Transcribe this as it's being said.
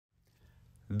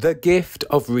The Gift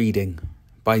of Reading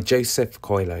by Joseph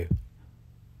Coelho.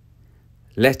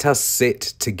 Let us sit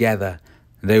together,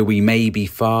 though we may be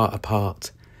far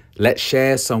apart. Let's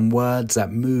share some words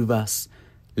that move us.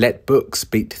 Let books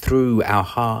beat through our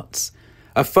hearts.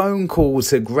 A phone call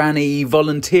to Granny,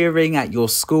 volunteering at your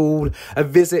school. A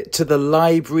visit to the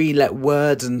library, let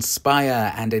words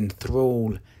inspire and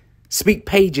enthrall. Speak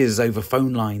pages over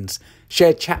phone lines.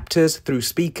 Share chapters through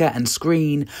speaker and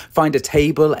screen. Find a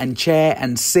table and chair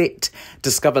and sit.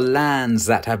 Discover lands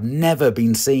that have never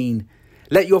been seen.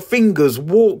 Let your fingers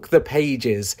walk the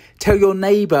pages. Tell your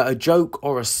neighbour a joke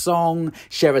or a song.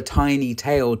 Share a tiny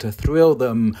tale to thrill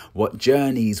them. What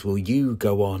journeys will you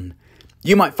go on?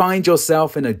 You might find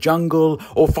yourself in a jungle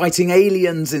or fighting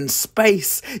aliens in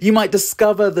space. You might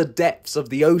discover the depths of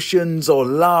the oceans or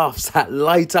laughs that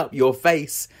light up your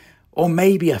face. Or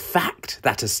maybe a fact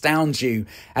that astounds you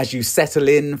as you settle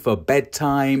in for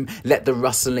bedtime. Let the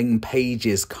rustling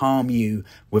pages calm you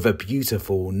with a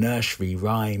beautiful nursery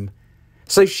rhyme.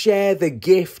 So share the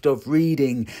gift of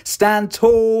reading. Stand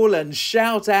tall and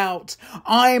shout out,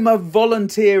 I'm a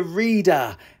volunteer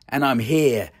reader and I'm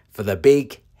here for the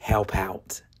big help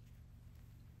out.